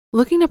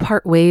Looking to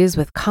part ways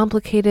with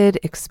complicated,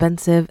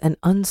 expensive, and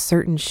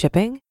uncertain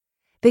shipping?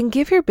 Then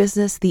give your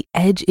business the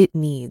edge it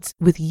needs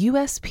with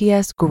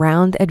USPS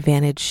Ground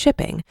Advantage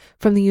shipping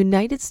from the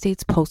United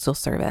States Postal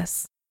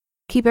Service.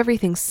 Keep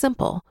everything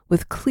simple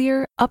with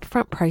clear,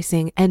 upfront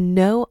pricing and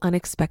no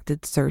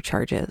unexpected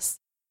surcharges.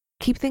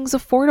 Keep things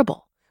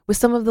affordable with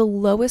some of the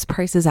lowest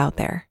prices out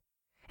there.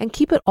 And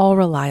keep it all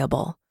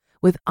reliable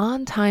with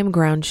on-time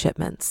ground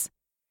shipments.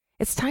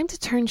 It's time to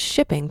turn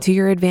shipping to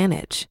your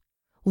advantage.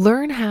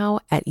 Learn how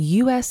at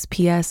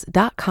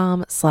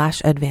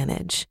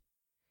USPS.com/advantage.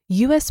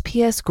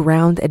 USPS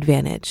Ground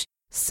Advantage.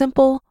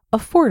 Simple,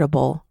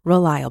 affordable,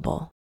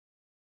 reliable.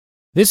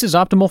 This is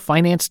Optimal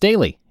Finance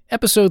Daily,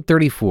 episode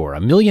 34. A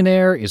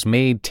Millionaire is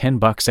Made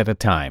 $10 at a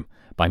Time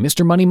by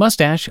Mr. Money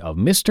Mustache of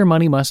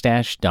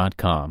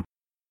MrMoneyMustache.com.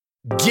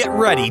 Get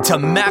ready to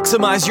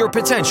maximize your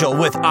potential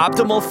with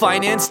Optimal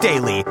Finance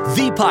Daily,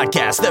 the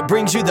podcast that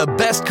brings you the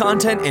best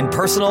content in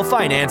personal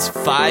finance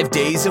 5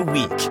 days a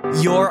week.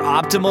 Your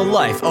optimal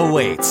life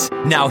awaits.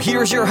 Now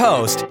here's your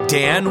host,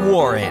 Dan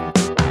Warren.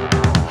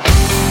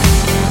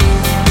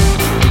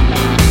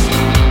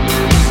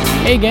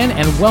 Hey again,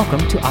 and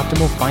welcome to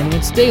Optimal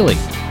Finance Daily,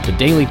 the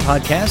daily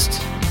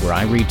podcast where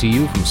I read to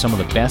you from some of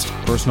the best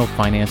personal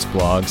finance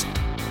blogs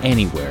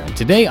anywhere. And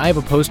today I have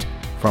a post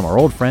from our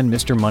old friend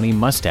Mr. Money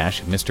Mustache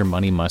at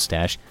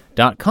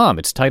MrMoneyMustache.com.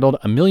 It's titled,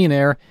 A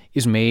Millionaire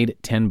is Made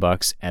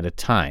 $10 at a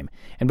Time.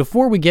 And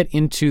before we get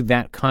into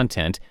that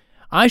content,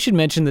 I should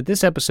mention that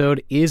this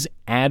episode is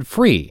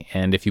ad-free.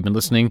 And if you've been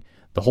listening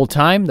the whole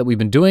time that we've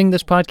been doing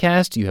this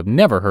podcast, you have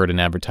never heard an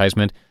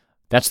advertisement.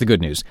 That's the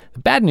good news. The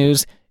bad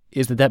news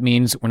is that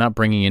means we're not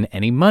bringing in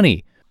any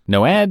money.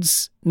 No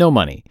ads, no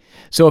money.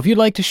 So if you'd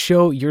like to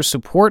show your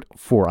support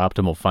for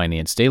Optimal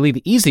Finance Daily,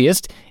 the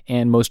easiest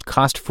and most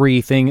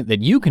cost-free thing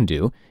that you can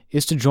do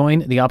is to join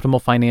the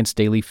Optimal Finance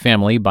Daily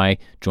family by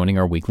joining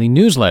our weekly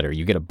newsletter.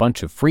 You get a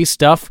bunch of free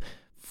stuff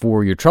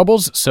for your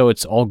troubles, so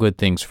it's all good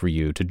things for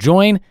you. To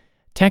join,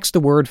 text the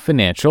word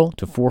financial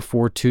to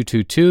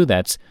 44222.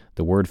 That's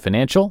the word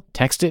financial.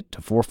 Text it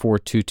to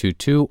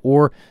 44222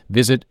 or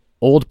visit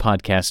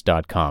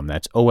oldpodcast.com.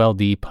 That's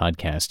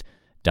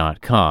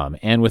oldpodcast.com.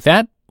 And with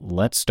that,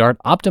 let's start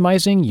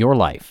optimizing your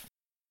life.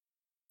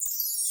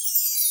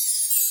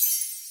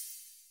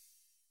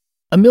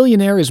 A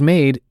Millionaire is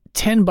Made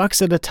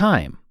 $10 at a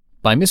Time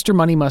by Mr.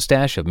 Money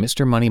Mustache of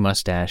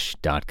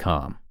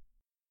MrMoneyMustache.com.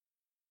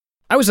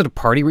 I was at a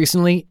party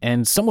recently,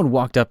 and someone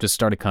walked up to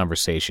start a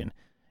conversation.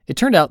 It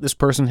turned out this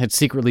person had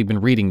secretly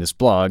been reading this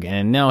blog,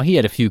 and now he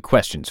had a few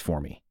questions for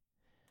me.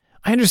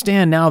 I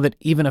understand now that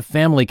even a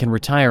family can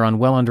retire on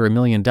well under $1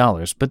 million,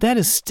 but that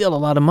is still a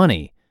lot of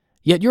money.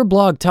 Yet your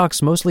blog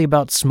talks mostly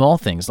about small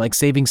things like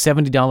saving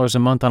 $70 a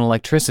month on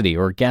electricity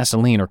or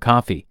gasoline or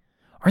coffee.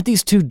 Aren't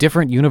these two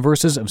different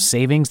universes of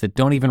savings that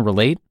don't even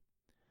relate?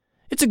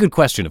 It's a good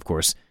question, of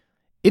course.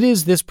 It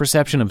is this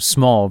perception of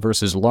small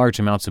versus large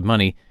amounts of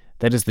money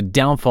that is the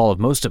downfall of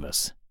most of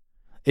us.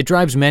 It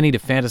drives many to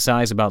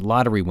fantasize about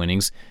lottery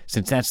winnings,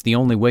 since that's the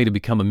only way to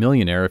become a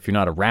millionaire if you're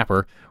not a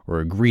rapper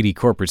or a greedy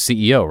corporate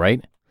CEO,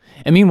 right?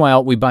 And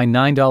meanwhile, we buy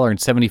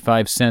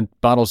 $9.75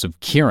 bottles of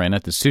Kirin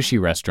at the sushi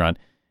restaurant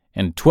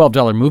and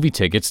 $12 movie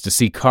tickets to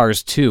see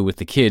Cars 2 with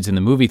the kids in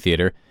the movie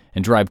theater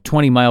and drive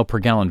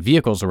 20-mile-per-gallon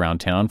vehicles around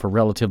town for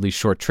relatively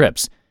short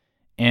trips.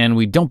 And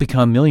we don't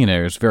become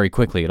millionaires very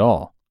quickly at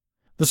all.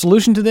 The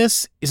solution to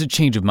this is a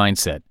change of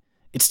mindset.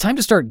 It's time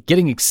to start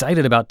getting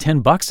excited about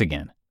 $10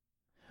 again.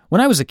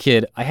 When I was a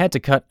kid, I had to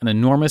cut an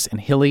enormous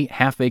and hilly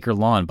half-acre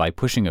lawn by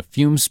pushing a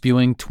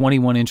fume-spewing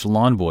 21-inch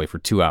lawn boy for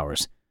 2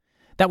 hours.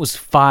 That was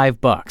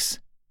 $5.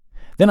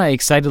 Then I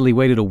excitedly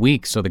waited a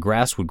week so the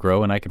grass would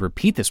grow and I could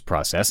repeat this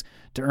process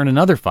to earn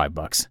another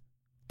 $5.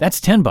 That's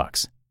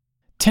 $10.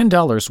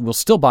 $10 will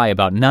still buy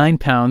about 9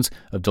 pounds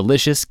of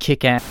delicious,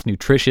 kick-ass,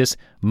 nutritious,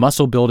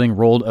 muscle-building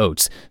rolled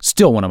oats,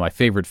 still one of my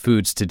favorite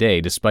foods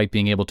today despite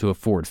being able to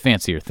afford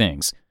fancier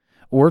things.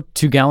 Or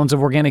 2 gallons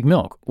of organic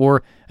milk,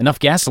 or enough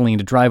gasoline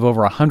to drive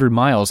over 100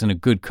 miles in a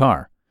good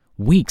car,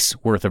 weeks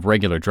worth of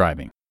regular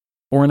driving,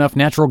 or enough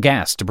natural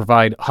gas to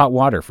provide hot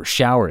water for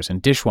showers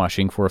and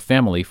dishwashing for a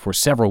family for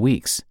several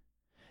weeks.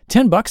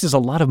 $10 is a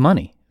lot of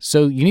money,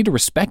 so you need to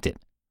respect it.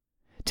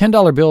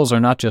 $10 bills are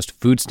not just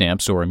food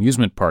stamps or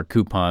amusement park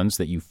coupons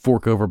that you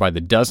fork over by the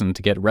dozen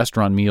to get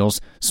restaurant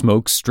meals,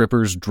 smokes,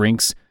 strippers,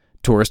 drinks,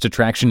 tourist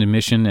attraction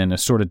admission, and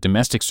assorted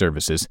domestic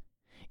services.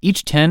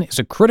 Each 10 is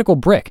a critical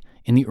brick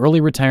in the early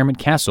retirement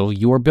castle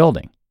you're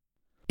building.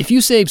 If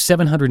you save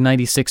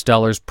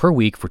 $796 per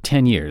week for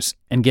 10 years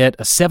and get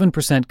a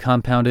 7%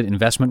 compounded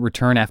investment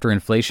return after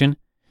inflation,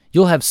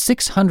 you'll have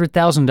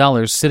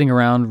 $600,000 sitting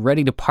around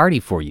ready to party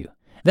for you.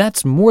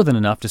 That's more than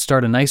enough to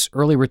start a nice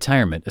early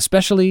retirement,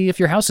 especially if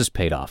your house is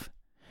paid off.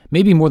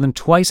 Maybe more than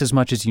twice as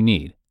much as you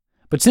need.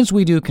 But since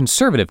we do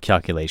conservative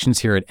calculations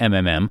here at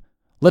MMM,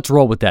 let's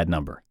roll with that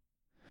number.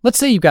 Let's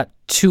say you've got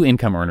 2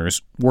 income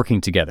earners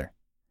working together.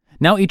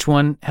 Now each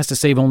one has to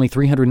save only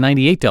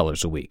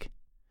 $398 a week.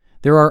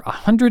 There are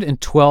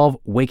 112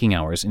 waking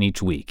hours in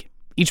each week.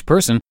 Each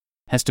person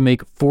has to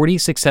make 40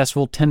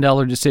 successful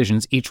 $10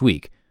 decisions each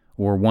week,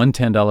 or one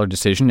 $10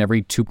 decision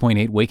every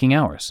 2.8 waking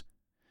hours.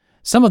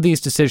 Some of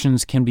these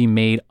decisions can be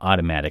made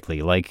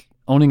automatically, like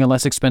owning a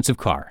less expensive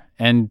car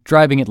and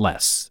driving it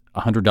less,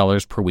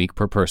 $100 per week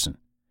per person.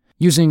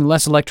 Using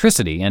less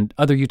electricity and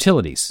other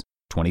utilities,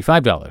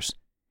 $25.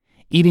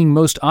 Eating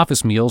most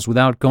office meals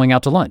without going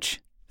out to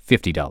lunch,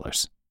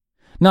 $50.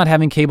 Not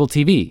having cable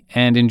TV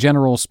and in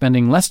general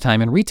spending less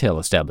time in retail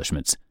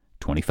establishments,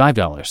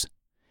 $25.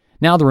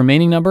 Now the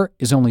remaining number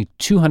is only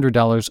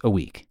 $200 a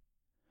week.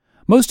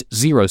 Most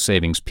zero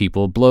savings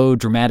people blow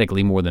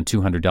dramatically more than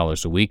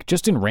 $200 a week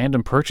just in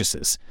random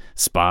purchases: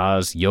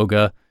 spas,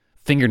 yoga,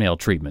 fingernail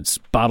treatments,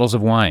 bottles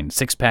of wine,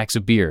 6-packs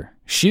of beer,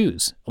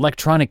 shoes,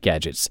 electronic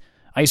gadgets,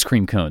 ice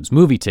cream cones,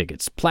 movie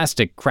tickets,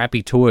 plastic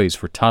crappy toys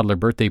for toddler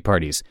birthday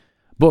parties,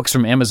 books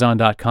from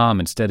Amazon.com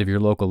instead of your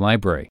local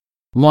library,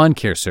 lawn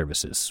care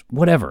services,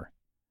 whatever.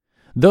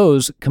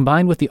 Those,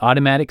 combined with the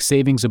automatic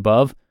savings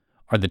above,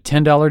 are the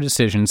 $10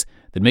 decisions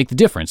that make the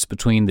difference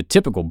between the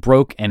typical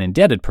broke and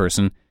indebted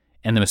person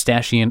and the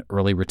Mustachian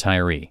early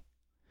retiree.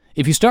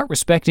 If you start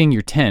respecting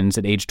your tens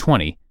at age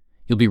 20,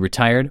 you'll be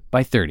retired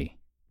by 30.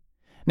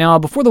 Now,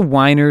 before the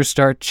whiners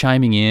start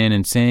chiming in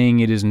and saying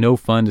it is no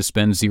fun to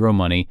spend zero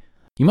money,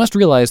 you must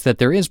realize that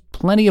there is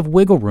plenty of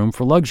wiggle room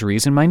for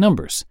luxuries in my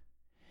numbers.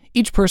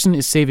 Each person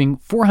is saving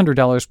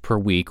 $400 per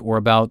week, or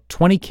about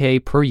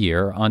 $20,000 per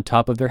year on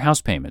top of their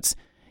house payments.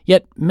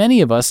 Yet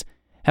many of us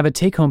have a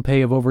take-home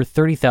pay of over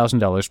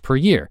 $30,000 per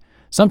year,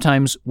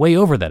 sometimes way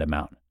over that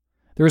amount.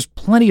 There is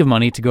plenty of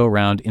money to go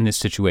around in this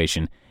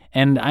situation,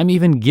 and I'm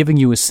even giving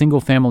you a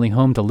single-family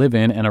home to live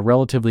in and a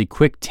relatively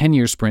quick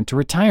 10-year sprint to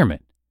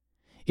retirement.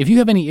 If you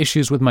have any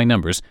issues with my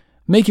numbers,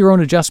 make your own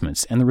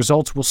adjustments and the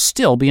results will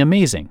still be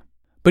amazing.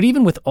 But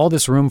even with all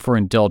this room for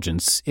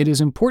indulgence, it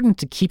is important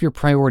to keep your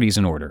priorities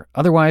in order.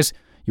 Otherwise,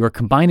 you are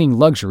combining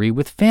luxury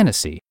with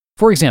fantasy.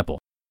 For example,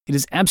 it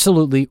is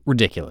absolutely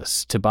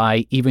ridiculous to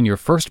buy even your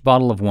first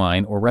bottle of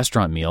wine or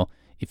restaurant meal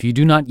if you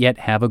do not yet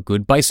have a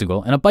good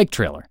bicycle and a bike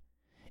trailer.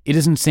 It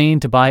is insane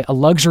to buy a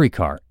luxury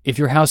car if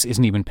your house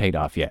isn't even paid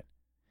off yet.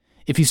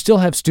 If you still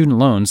have student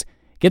loans,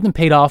 get them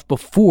paid off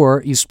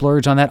before you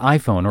splurge on that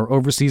iPhone or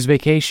overseas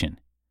vacation.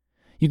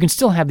 You can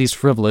still have these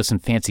frivolous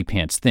and fancy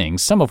pants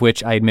things, some of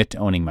which I admit to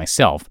owning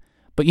myself,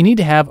 but you need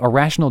to have a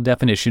rational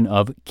definition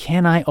of,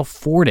 can I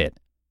afford it?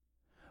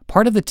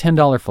 Part of the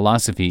 $10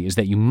 philosophy is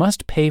that you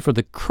must pay for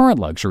the current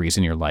luxuries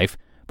in your life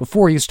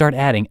before you start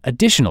adding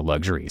additional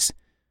luxuries.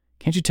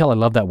 Can't you tell I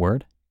love that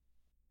word?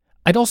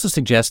 I'd also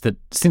suggest that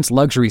since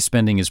luxury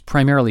spending is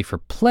primarily for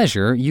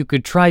pleasure, you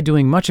could try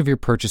doing much of your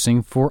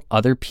purchasing for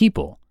other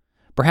people.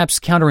 Perhaps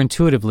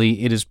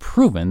counterintuitively, it is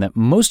proven that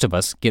most of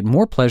us get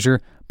more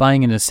pleasure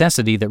buying a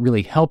necessity that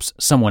really helps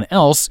someone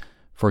else,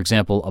 for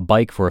example, a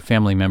bike for a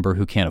family member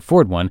who can't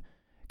afford one,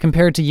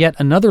 compared to yet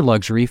another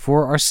luxury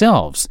for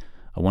ourselves,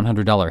 a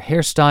 $100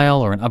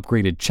 hairstyle or an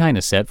upgraded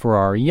china set for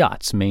our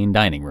yacht's main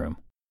dining room.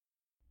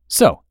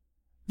 So,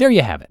 there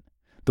you have it.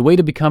 The way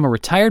to become a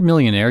retired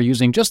millionaire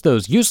using just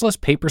those useless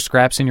paper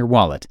scraps in your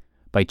wallet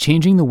by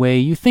changing the way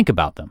you think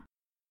about them.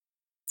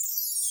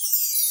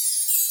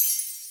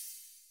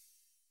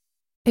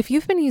 If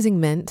you've been using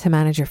Mint to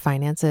manage your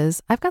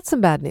finances, I've got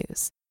some bad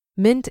news.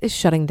 Mint is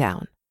shutting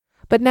down.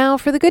 But now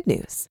for the good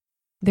news.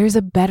 There's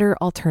a better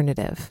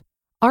alternative.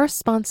 Our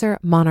sponsor,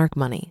 Monarch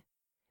Money.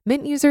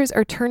 Mint users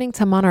are turning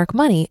to Monarch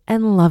Money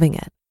and loving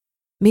it.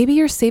 Maybe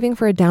you're saving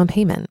for a down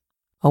payment,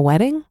 a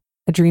wedding,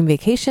 a dream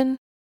vacation,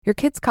 your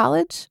kid's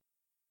college.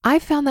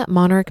 I've found that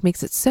Monarch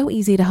makes it so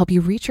easy to help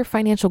you reach your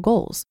financial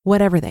goals,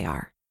 whatever they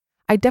are.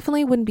 I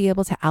definitely wouldn't be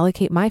able to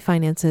allocate my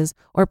finances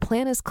or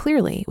plan as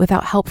clearly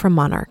without help from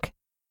Monarch.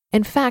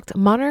 In fact,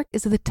 Monarch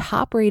is the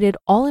top-rated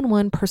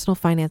all-in-one personal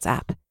finance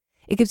app.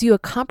 It gives you a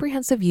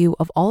comprehensive view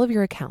of all of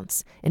your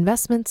accounts,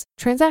 investments,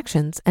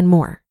 transactions, and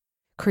more.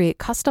 Create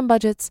custom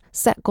budgets,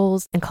 set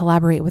goals, and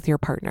collaborate with your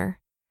partner.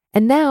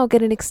 And now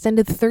get an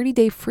extended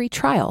 30-day free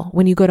trial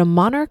when you go to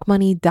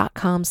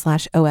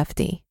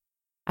monarchmoney.com/OFD.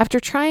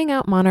 After trying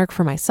out Monarch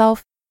for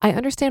myself, I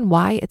understand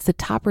why it's the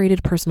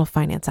top-rated personal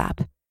finance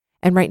app.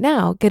 And right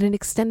now, get an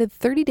extended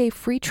 30-day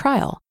free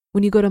trial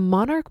when you go to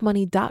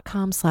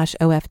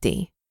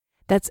monarchmoney.com/OFD.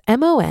 That's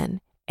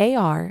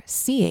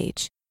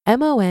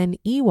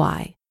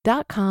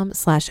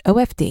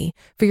monarchmoney.com/OFD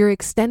for your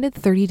extended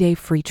 30-day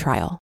free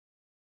trial.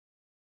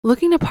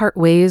 Looking to part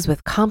ways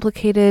with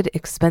complicated,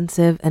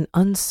 expensive, and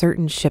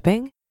uncertain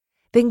shipping?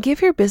 Then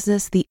give your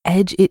business the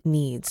edge it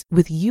needs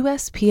with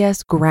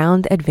USPS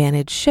Ground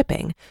Advantage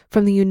shipping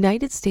from the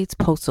United States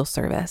Postal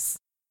Service.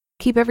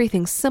 Keep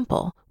everything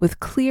simple with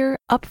clear,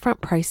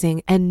 upfront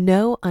pricing and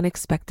no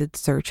unexpected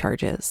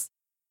surcharges.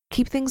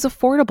 Keep things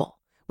affordable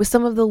with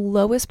some of the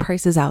lowest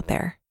prices out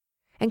there.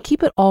 And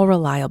keep it all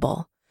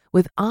reliable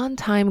with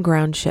on-time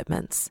ground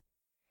shipments.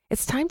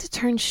 It's time to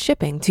turn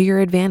shipping to your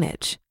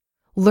advantage.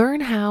 Learn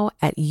how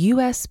at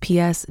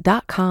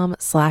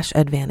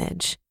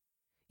USPS.com/advantage.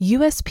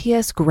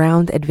 USPS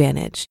Ground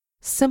Advantage.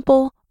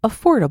 Simple,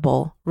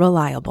 affordable,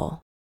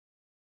 reliable.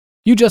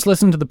 You just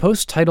listened to the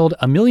post titled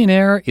 "A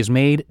Millionaire is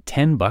Made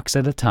 $10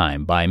 at a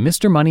Time" by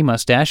Mr. Money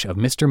Mustache of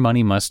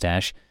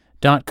MrMoneyMustache.com.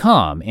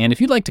 oldpodcast.com. And if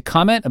you'd like to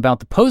comment about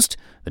the post,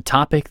 the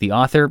topic, the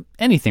author,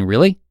 anything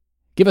really,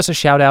 give us a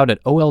shout out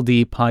at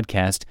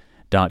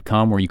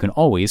oldpodcast.com, where you can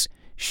always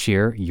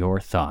share your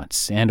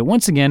thoughts. And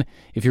once again,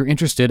 if you're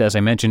interested, as I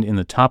mentioned in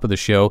the top of the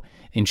show,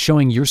 in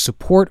showing your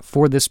support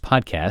for this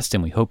podcast,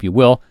 and we hope you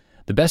will,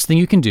 the best thing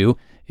you can do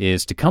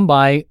is to come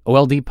by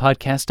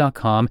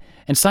oldpodcast.com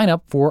and sign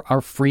up for our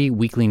free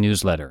weekly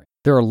newsletter.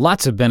 There are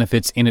lots of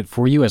benefits in it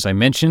for you, as I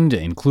mentioned,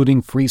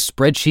 including free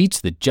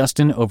spreadsheets that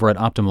Justin over at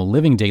Optimal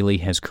Living Daily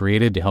has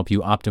created to help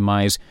you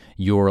optimize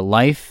your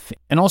life.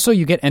 And also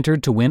you get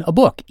entered to win a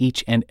book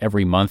each and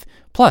every month,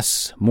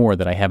 plus more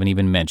that I haven't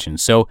even mentioned.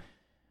 So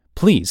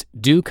please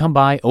do come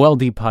by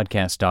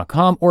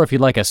oldpodcast.com, or if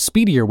you'd like a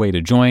speedier way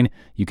to join,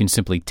 you can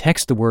simply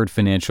text the word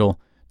financial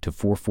to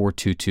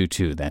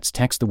 44222. That's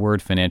text the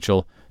word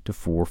financial to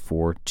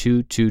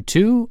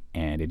 44222,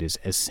 and it is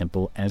as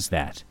simple as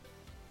that.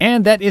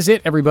 And that is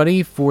it,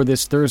 everybody, for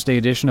this Thursday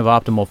edition of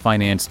Optimal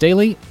Finance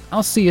Daily.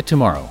 I'll see you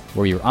tomorrow,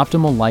 where your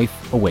optimal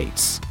life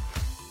awaits.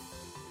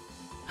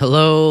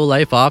 Hello,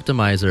 Life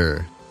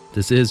Optimizer.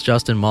 This is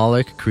Justin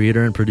Malik,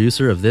 creator and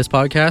producer of this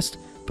podcast,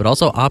 but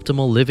also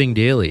Optimal Living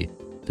Daily,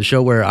 the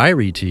show where I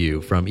read to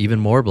you from even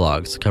more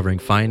blogs covering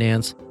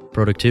finance,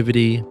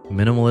 productivity,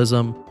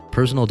 minimalism,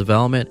 personal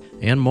development,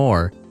 and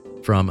more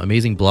from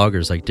amazing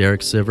bloggers like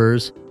Derek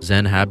Sivers,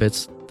 Zen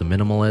Habits, The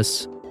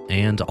Minimalists,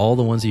 and all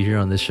the ones you hear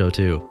on this show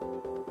too.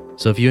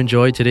 So if you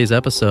enjoyed today's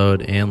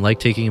episode and like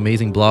taking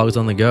amazing blogs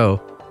on the go,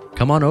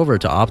 come on over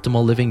to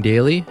Optimal Living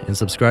Daily and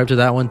subscribe to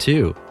that one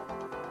too.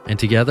 And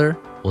together,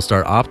 we'll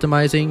start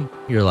optimizing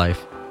your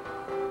life.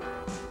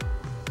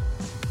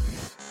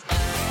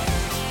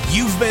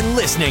 You've been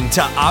listening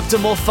to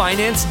Optimal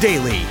Finance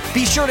Daily.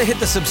 Be sure to hit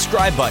the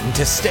subscribe button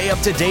to stay up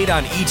to date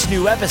on each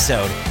new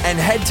episode, and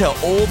head to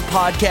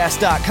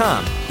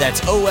oldpodcast.com.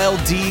 That's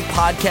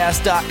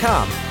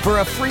oldpodcast.com for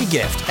a free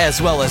gift,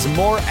 as well as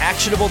more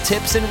actionable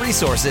tips and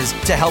resources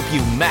to help you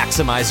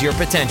maximize your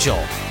potential.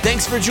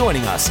 Thanks for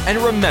joining us, and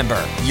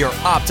remember, your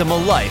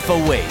optimal life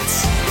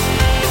awaits.